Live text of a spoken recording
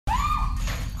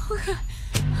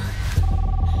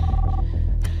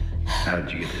How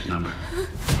did you get this number?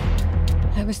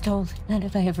 I was told that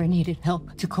if I ever needed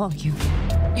help, to call you.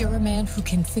 You're a man who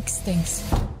can fix things.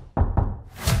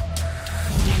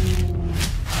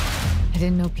 I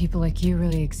didn't know people like you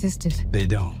really existed. They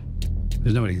don't.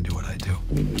 There's nobody can do what I do.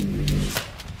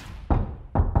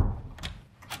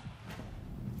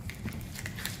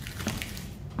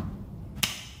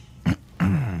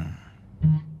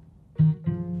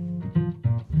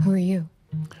 Who are you?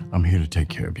 I'm here to take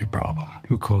care of your problem.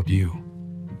 Who called you?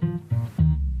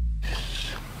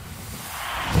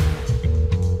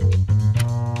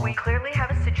 We clearly have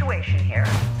a situation here.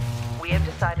 We have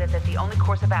decided that the only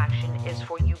course of action is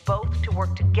for you both to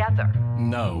work together.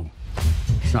 No.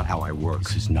 It's not how I work.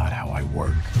 This is not how I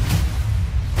work.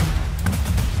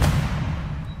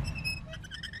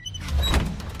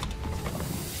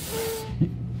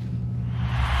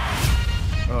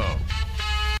 Oh.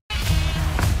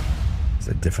 It's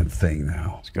a different thing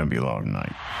now. It's gonna be a long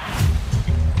night.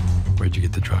 Where'd you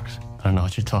get the drugs? I don't know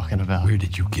what you're talking about. Where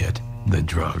did you get the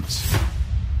drugs?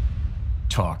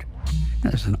 Talk.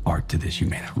 There's an art to this you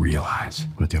may not realize.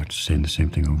 What, the art just saying the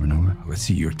same thing over and over? Let's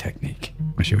see your technique.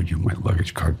 I showed you my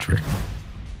luggage card trick.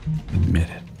 Admit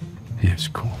it. It's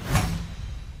cool.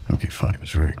 Okay, fine. It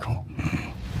was very cool.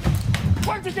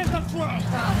 Where'd you get the drugs?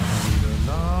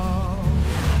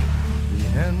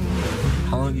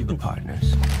 How long have you been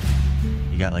partners?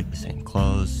 You got, like, the same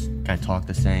clothes, kind of talk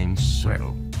the same.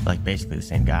 So? Like, basically the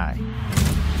same guy.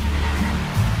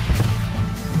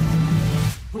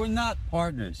 We're not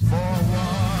partners.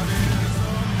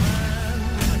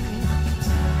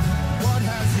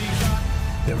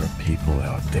 There are people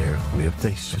out there who, if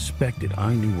they suspected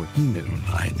I knew what he knew,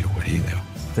 I knew what he knew.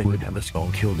 they would have us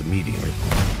all killed immediately.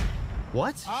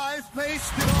 What? I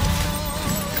faced it all.